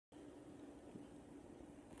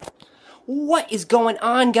What is going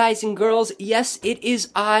on, guys and girls? Yes, it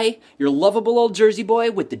is I, your lovable old Jersey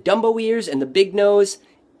boy with the Dumbo ears and the big nose.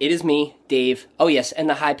 It is me, Dave. Oh yes, and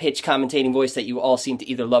the high-pitched commentating voice that you all seem to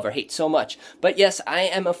either love or hate so much. But yes, I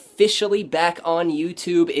am officially back on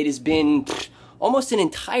YouTube. It has been almost an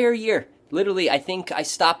entire year. Literally, I think I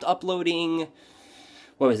stopped uploading,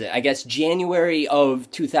 what was it? I guess January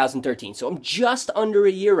of 2013. So I'm just under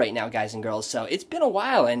a year right now, guys and girls. So it's been a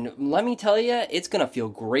while, and let me tell you, it's going to feel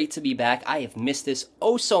great to be back. I have missed this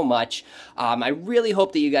oh so much. I really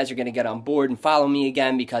hope that you guys are going to get on board and follow me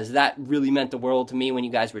again, because that really meant the world to me when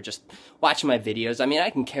you guys were just watching my videos. I mean,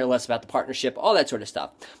 I can care less about the partnership, all that sort of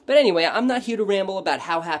stuff. But anyway, I'm not here to ramble about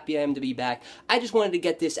how happy I am to be back. I just wanted to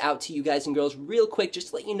get this out to you guys and girls real quick, just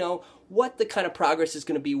to let you know what the kind of progress is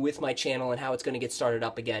going to be with my channel and how it's going to get started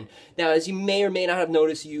up again. Now, as you may or may not have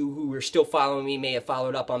noticed, you who are still following me may have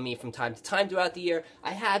followed up on me from time to time throughout the year.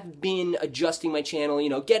 I have been adjusting my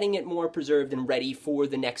channel, getting it more preserved and ready for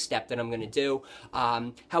the next step that I'm going to do.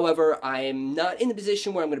 However, I'm not in the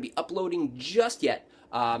position where I'm going to be uploading just yet.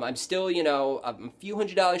 I'm still, a few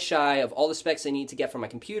 $100s shy of all the specs I need to get from my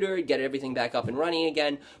computer, get everything back up and running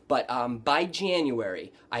again. But by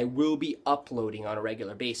January, I will be uploading on a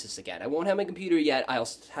regular basis again. I won't have my computer yet. I'll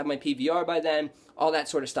have my PVR by then. All that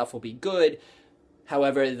sort of stuff will be good.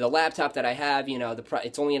 However, the laptop that I have,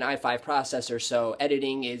 it's only an i5 processor, so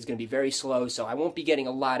editing is going to be very slow, so I won't be getting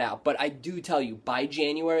a lot out. But I do tell you, by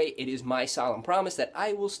January, it is my solemn promise that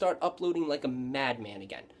I will start uploading like a madman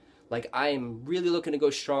again. Like, I am really looking to go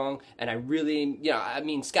strong, and I really,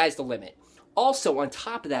 sky's the limit. Also, on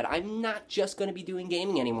top of that, I'm not just going to be doing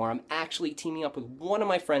gaming anymore. I'm actually teaming up with one of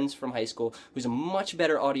my friends from high school who's a much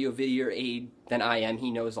better audio-video aid than I am.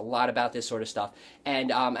 He knows a lot about this sort of stuff. And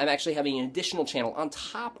I'm actually having an additional channel on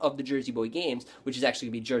top of the JerzEBoiGames, which is actually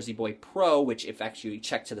going to be JerzEBoy Pro, which if actually you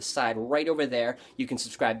check to the side right over there, you can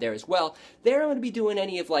subscribe there as well. There I'm going to be doing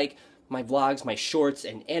any of, my vlogs, my shorts,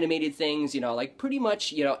 and animated things, pretty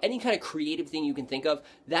much, any kind of creative thing you can think of,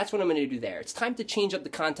 that's what I'm going to do there. It's time to change up the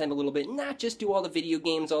content a little bit, not just do all the video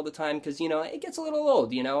games all the time, because, it gets a little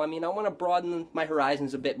old, I want to broaden my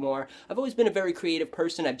horizons a bit more. I've always been a very creative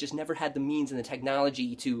person. I've just never had the means and the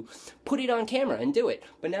technology to put it on camera and do it.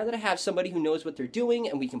 But now that I have somebody who knows what they're doing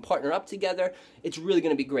and we can partner up together, it's really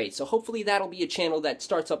going to be great. So hopefully that'll be a channel that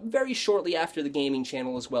starts up very shortly after the gaming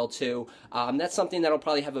channel as well, too. That's something that'll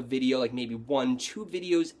probably have a video, like maybe 1-2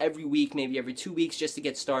 videos every week, maybe every 2 weeks, just to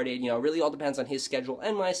get started. It really all depends on his schedule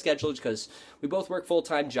and my schedule, because we both work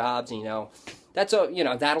full-time jobs, and that's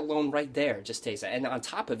that alone right there just takes it. And on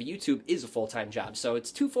top of it, YouTube is a full-time job, so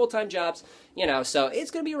it's 2 full-time jobs, so it's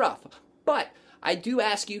gonna be rough. But I do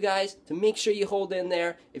ask you guys to make sure you hold in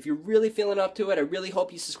there. If you're really feeling up to it, I really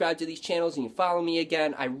hope you subscribe to these channels and you follow me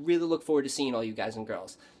again. I really look forward to seeing all you guys and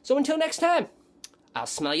girls. So until next time, I'll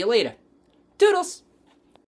smell you later. Doodles!